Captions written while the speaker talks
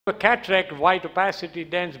a cataract, white opacity,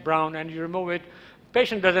 dense brown, and you remove it.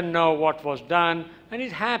 Patient doesn't know what was done, and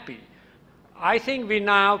is happy. I think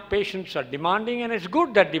patients are demanding, and it's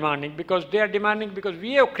good that demanding, because they are demanding because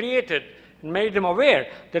we have created and made them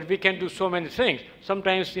aware that we can do so many things.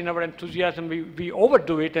 Sometimes in our enthusiasm, we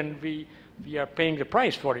overdo it, and we are paying the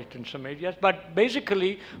price for it in some areas. But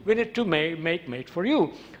basically, we need to make made for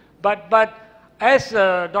you. But as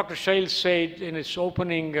Dr. Shail said in his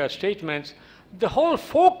opening statements, the whole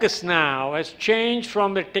focus now has changed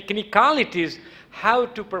from the technicalities, how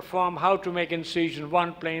to perform, how to make incision,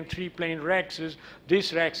 1 plane, 3 plane rexes,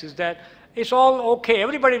 this rexes, that. It's all okay.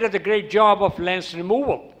 Everybody does a great job of lens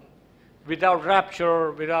removal without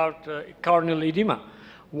rupture, without corneal edema.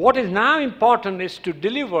 What is now important is to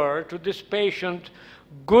deliver to this patient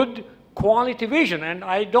good quality vision. And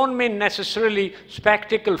I don't mean necessarily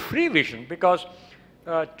spectacle-free vision, because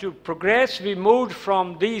to progress, we moved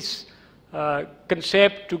from this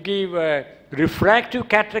concept to give refractive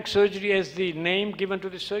cataract surgery as the name given to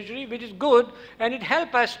the surgery, which is good, and it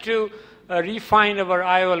helps us to refine our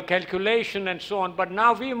IOL calculation and so on. But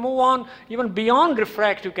now we move on even beyond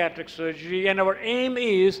refractive cataract surgery, and our aim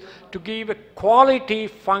is to give a quality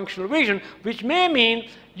functional vision, which may mean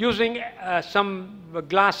using some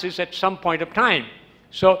glasses at some point of time.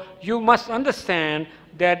 So you must understand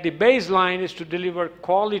that the baseline is to deliver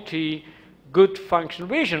quality, good functional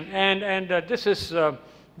vision. And this is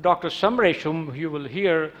Dr. Samresh, whom you will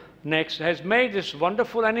hear next, has made this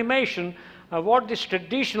wonderful animation what this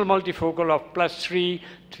traditional multifocal of +3,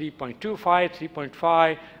 3.25,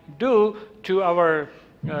 3.5 do to our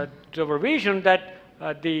vision, that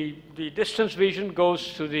the distance vision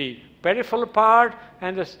goes to the peripheral part,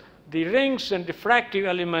 and the rings and diffractive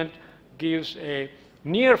element gives a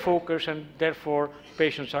near focus, and therefore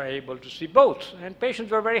patients are able to see both. And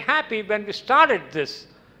patients were very happy when we started this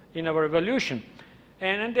in our evolution.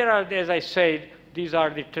 And there are, as I said, these are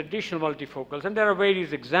the traditional multifocals, and there are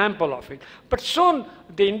various examples of it. But soon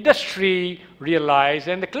the industry realized,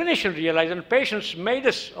 and the clinician realized, and patients made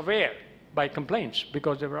us aware by complaints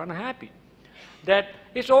because they were unhappy, that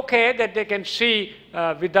it's okay that they can see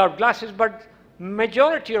without glasses, but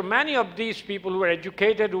majority or many of these people who were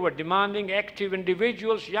educated, who were demanding, active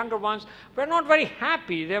individuals, younger ones, were not very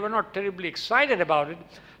happy. They were not terribly excited about it.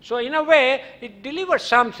 So in a way, it delivers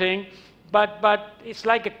something, but it's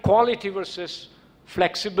like a quality versus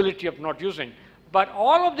flexibility of not using. But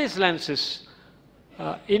all of these lenses,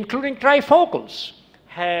 including trifocals,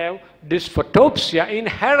 have dysphotopsia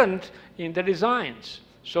inherent in the designs.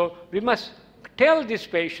 So we must tell these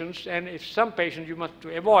patients, and if some patients you must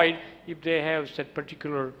avoid if they have that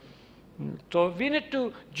particular. So we need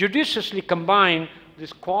to judiciously combine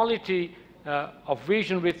this quality of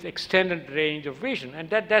vision with extended range of vision. And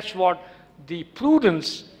that's what the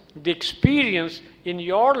prudence, the experience in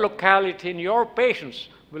your locality, in your patients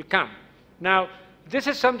will come. Now, this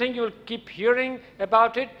is something you'll keep hearing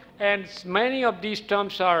about it, and many of these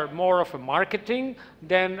terms are more of a marketing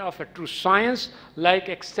than of a true science, like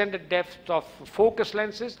extended depth of focus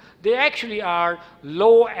lenses. They actually are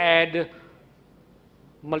low ad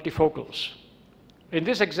multifocals. In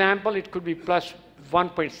this example, it could be plus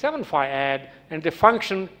 1.75 ad, and they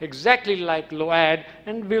function exactly like low ad,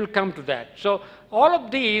 and we'll come to that. So all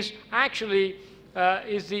of these actually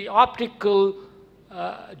is the optical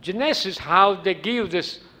genesis, how they give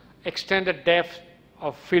this extended depth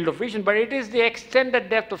of field of vision, but it is the extended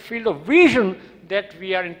depth of field of vision that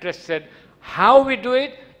we are interested. How we do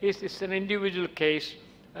it is it's an individual case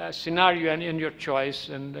scenario and in your choice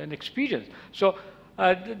and experience. So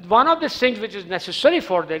one of the things which is necessary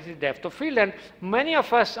for that is depth of field, and many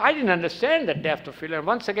of us, I didn't understand that depth of field, and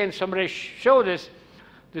once again somebody showed this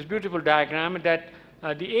beautiful diagram, that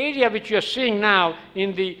the area which you are seeing now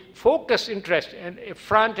in the focus interest and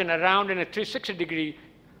front and around in a 360-degree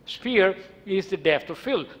sphere is the depth of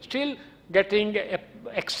field, still getting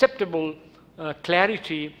acceptable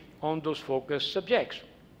clarity on those focus subjects.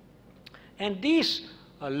 And these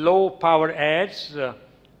low power ads,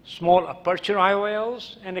 small aperture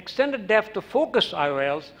IOLs, and extended depth of focus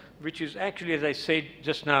IOLs, which is actually, as I said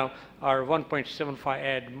just now, our 1.75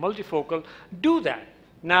 ad multifocal, do that.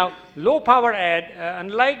 Now, low power ad,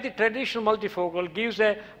 unlike the traditional multifocal, gives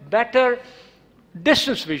a better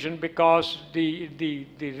distance vision, because the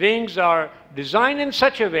rings are designed in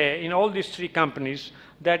such a way in all these three companies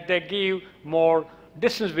that they give more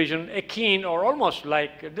distance vision, akin or almost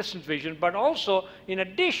like distance vision, but also in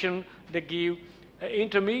addition they give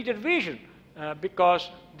intermediate vision, because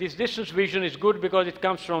this distance vision is good because it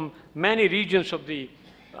comes from many regions of the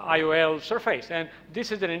IOL surface, and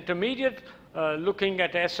this is an intermediate looking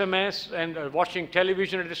at SMS and watching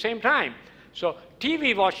television at the same time. So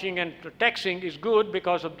TV watching and texting is good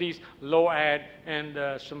because of these low ad, and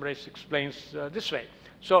Samresh explains this way.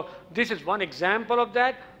 So this is one example of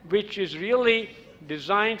that, which is really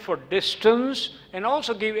designed for distance and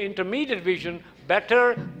also give intermediate vision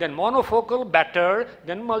better than monofocal, better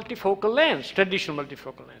than multifocal lens, traditional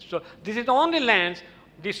multifocal lens. So this is the only lens,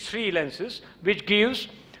 these three lenses, which gives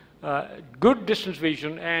good distance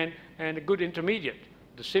vision and a good intermediate.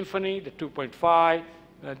 The Symphony, the 2.5,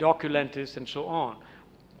 the Oculentis, and so on.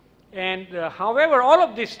 And however, all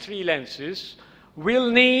of these three lenses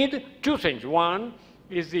will need two things. One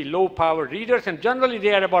is the low power readers, and generally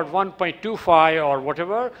they are about 1.25 or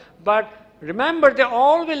whatever, but remember they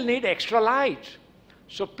all will need extra light.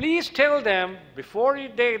 So please tell them before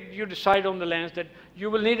you decide on the lens that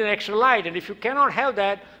you will need an extra light, and if you cannot have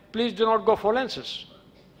that, please do not go for lenses.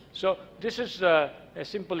 So this is a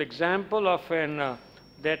simple example of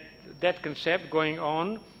that concept going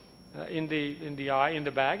on in the eye, in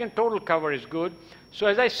the bag, and total cover is good. So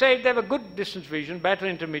as I said, they have a good distance vision, better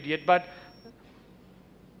intermediate, but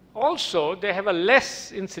also they have a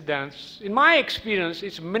less incidence. In my experience,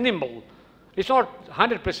 it's minimal. It's not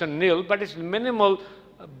 100% nil, but it's minimal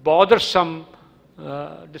bothersome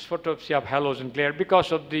dysphotopsia of halos and glare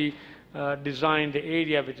because of the design, the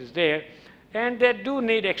area which is there. And they do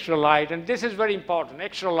need extra light, and this is very important.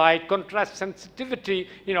 Extra light, contrast sensitivity,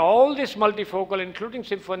 all this multifocal, including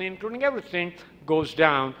Symphony, including everything, goes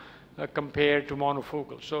down compared to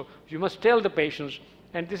monofocal. So you must tell the patients,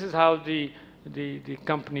 and this is how the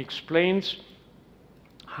company explains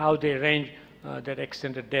how they arrange that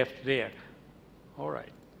extended depth there. All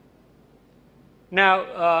right.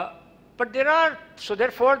 Now, but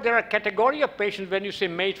therefore, there are category of patients when you say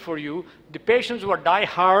made for you. The patients who are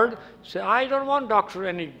die-hard say, I don't want, doctor,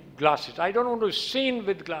 any glasses. I don't want to be seen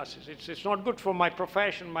with glasses. It's not good for my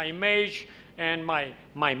profession, my image, and my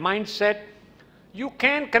mindset. You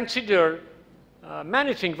can consider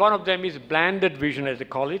many things. One of them is blended vision, as they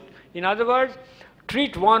call it. In other words,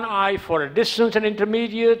 treat one eye for a distance and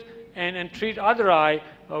intermediate, and treat other eye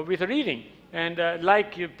with a reading. And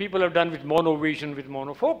like people have done with monovision, with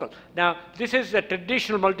monofocal. Now, this is the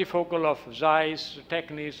traditional multifocal of Zeiss,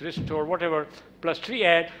 Technis, Restore, whatever, plus 3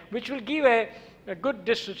 ad, which will give a good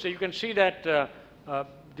distance. So you can see that the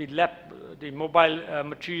mobile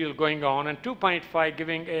material going on, and 2.5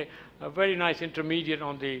 giving a very nice intermediate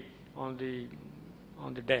on the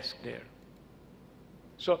desk there.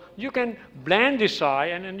 So you can blend this eye,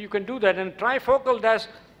 and you can do that. And trifocal does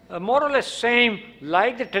more or less same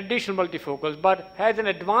like the traditional multifocals, but has an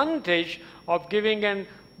advantage of giving a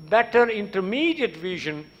better intermediate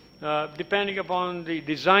vision depending upon the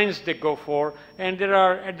designs they go for. And there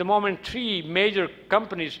are at the moment 3 major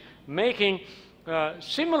companies making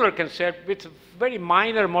similar concept with very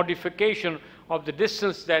minor modification of the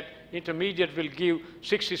distance that intermediate will give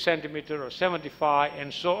 60 centimeter or 75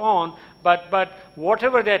 and so on. But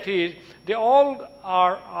whatever that is, they all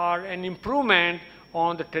are an improvement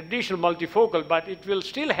on the traditional multifocal, but it will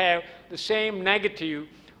still have the same negative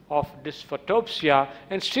of dysphotopsia,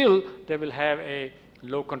 and still they will have a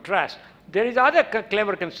low contrast. There is other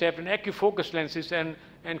clever concept in AIOC lenses, and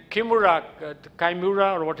Kimura,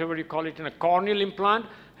 Kimura, or whatever you call it, in a corneal implant,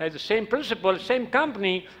 has the same principle. Same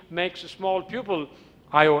company makes small pupil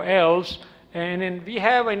IOLs, and we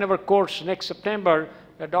have in our course next September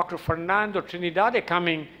Dr. Fernando Trinidad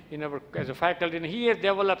coming as a faculty, and he has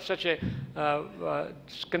developed such a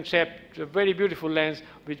concept, a very beautiful lens,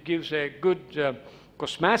 which gives a good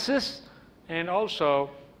cosmesis and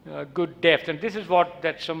also good depth. And this is what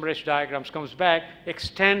that Samresh diagrams comes back,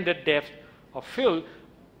 extended depth of field.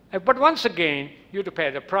 But once again, you have to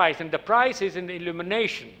pay the price, and the price is in the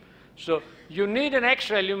illumination. So you need an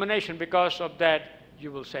extra illumination because of that,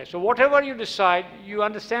 you will say. So whatever you decide, you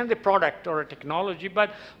understand the product or a technology,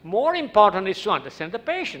 but more important is to understand the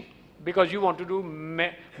patient, because you want to do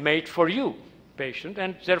made for you patient,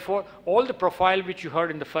 and therefore all the profile which you heard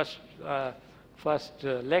in the first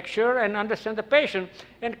lecture, and understand the patient,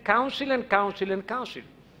 and counsel and counsel and counsel.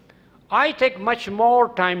 I take much more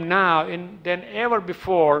time now than ever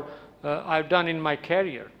before I've done in my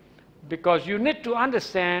career, because you need to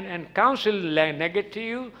understand and counsel the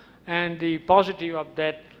negative and the positive of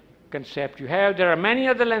that concept you have. There are many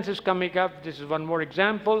other lenses coming up. This is one more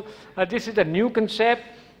example. This is a new concept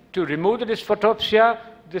to remove the dysphotopsia.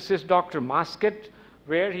 This is Dr. Masket,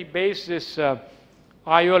 where he based this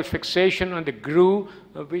IOL fixation on the groove,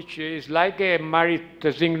 which is like a Marie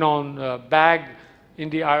Trintignant bag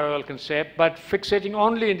in the IOL concept, but fixating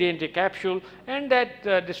only in the anti-capsule, and that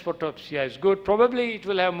dysphotopsia is good. Probably it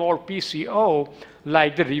will have more PCO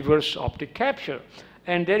like the reverse optic capture.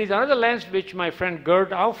 And there is another lens which my friend Gerd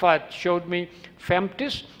Aufat showed me,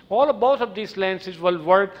 Femtis. Both of these lenses will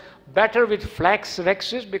work better with flex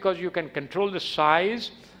rexes because you can control the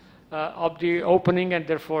size of the opening and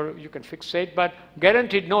therefore you can fixate, but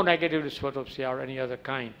guaranteed no negative dysphotopsia or any other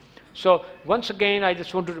kind. So once again, I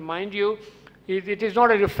just want to remind you, it is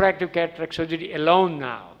not a refractive cataract surgery alone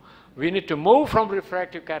now. We need to move from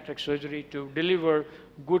refractive cataract surgery to deliver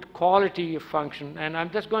good quality of function. And I'm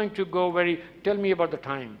just going to go tell me about the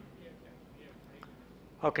time.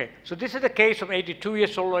 Okay, so this is the case of 82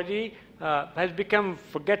 years old already, has become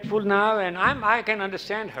forgetful now, and I can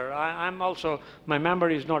understand her. I'm also, my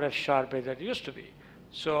memory is not as sharp as it used to be.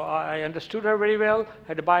 So I understood her very well,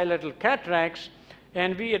 had bilateral cataracts,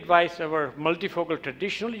 and we advise our multifocal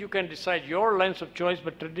traditional. You can decide your lens of choice,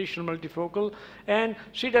 but traditional multifocal. And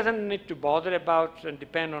she doesn't need to bother about and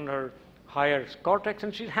depend on her higher cortex,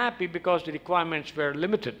 and she's happy because the requirements were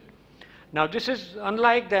limited. Now, this is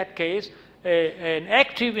unlike that case, an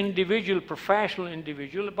active individual, professional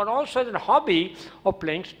individual, but also has a hobby of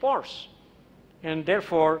playing sports. And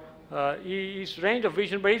therefore, his range of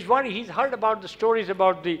vision, but he's worried. He's heard about the stories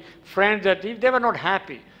about the friends that they were not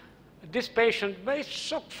happy. This patient, but it's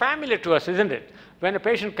so familiar to us, isn't it? When a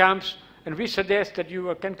patient comes and we suggest that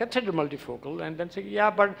you can consider multifocal and then say, yeah,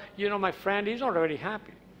 but you know, my friend, he's not very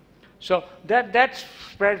happy. So that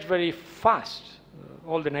spreads very fast,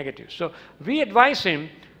 all the negatives. So we advise him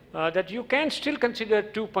that you can still consider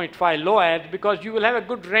 2.5 low ads because you will have a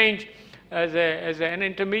good range as an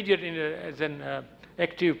intermediate, as an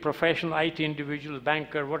active professional IT individual,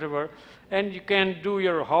 banker, whatever, and you can do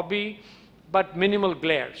your hobby, but minimal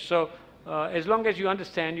glare. So as long as you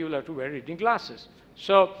understand, you will have to wear reading glasses.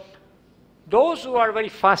 So those who are very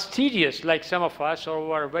fastidious, like some of us, or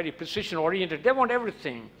who are very precision-oriented, they want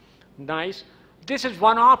everything nice. This is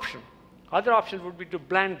one option. Other option would be to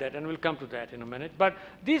blend that, and we'll come to that in a minute. But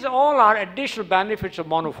these all are additional benefits of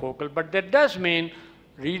monofocal, but that does mean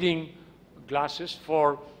reading glasses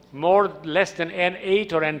for less than an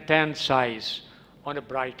 8 or an 10 size on a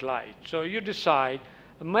bright light. So you decide.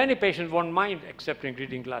 Many patients won't mind accepting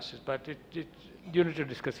reading glasses, but you need to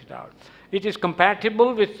discuss it out. It is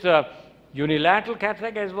compatible with unilateral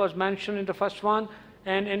cataract, as was mentioned in the first one,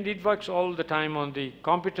 and it works all the time on the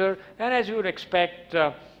computer. And as you would expect,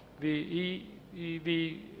 his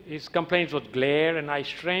complaints with glare and eye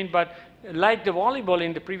strain, but like the volleyball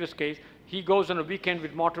in the previous case, he goes on a weekend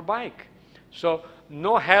with motorbike. So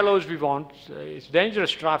no halos we want. It's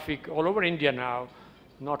dangerous traffic all over India now,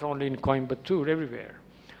 not only in Coimbatore, everywhere.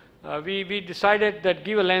 We decided that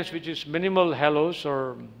give a lens which is minimal halos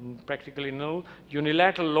or practically null,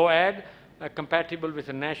 unilateral low ad, compatible with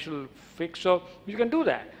a natural fix. So you can do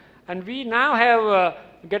that. And we now have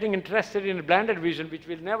getting interested in blended vision, which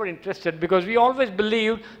we never interested because we always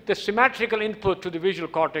believed the symmetrical input to the visual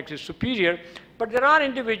cortex is superior. But there are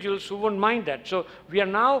individuals who won't mind that. So we are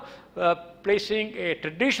now placing a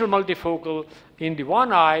traditional multifocal in the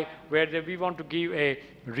one eye where we want to give a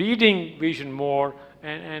reading vision more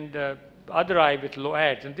and other eye with low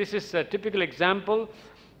ads. And this is a typical example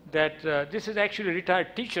that this is actually a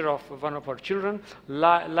retired teacher of one of our children,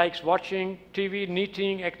 likes watching TV,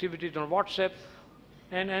 knitting, activities on WhatsApp,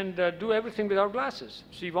 and do everything without glasses.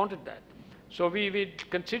 She wanted that. So we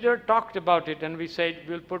considered, talked about it, and we said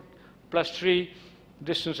we'll put +3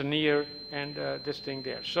 distance near and this thing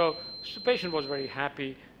there. So the patient was very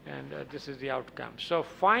happy, and this is the outcome. So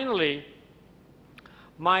finally,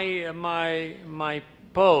 my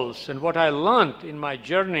pulse and what I learned in my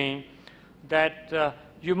journey that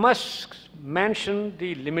you must mention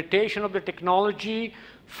the limitation of the technology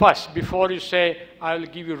first before you say, I'll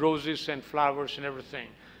give you roses and flowers and everything.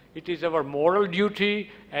 It is our moral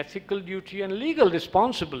duty, ethical duty, and legal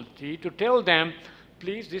responsibility to tell them,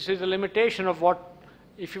 please, this is a limitation of what,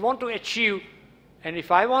 if you want to achieve, and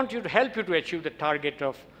if I want you to help you to achieve the target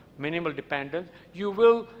of minimal dependence, you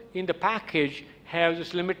will, in the package, have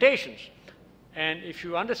these limitations. And if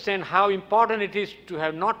you understand how important it is to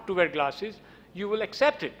have not to wear glasses, you will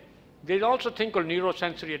accept it. There's also a thing called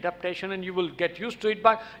neurosensory adaptation, and you will get used to it.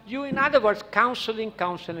 But you, in other words, counseling,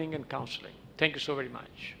 counseling, and counseling. Thank you so very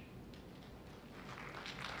much.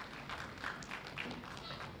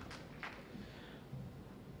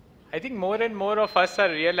 I think more and more of us are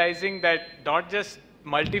realizing that not just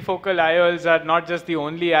multifocal IOLs are not just the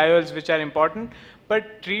only IOLs which are important,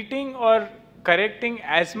 but treating or correcting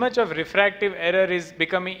as much of refractive error is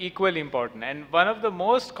becoming equally important. And one of the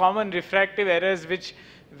most common refractive errors which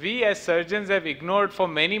we as surgeons have ignored for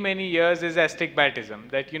many, many years is astigmatism.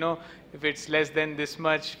 That, you know, if it's less than this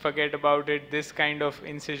much, forget about it, this kind of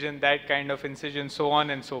incision, that kind of incision, so on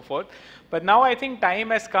and so forth. But now I think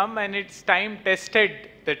time has come and it's time tested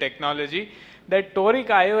the technology that toric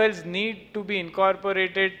IOLs need to be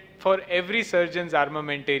incorporated for every surgeon's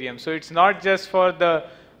armamentarium. So it's not just for the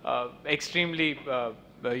extremely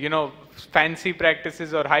you know, fancy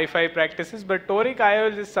practices or hi-fi practices, but toric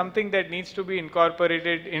IOLs is something that needs to be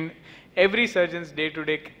incorporated in every surgeon's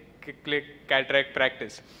day-to-day cataract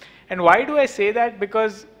practice. And why do I say that?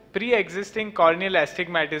 Because pre-existing corneal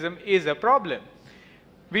astigmatism is a problem.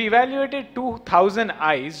 We evaluated 2,000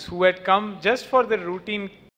 eyes who had come just for the routine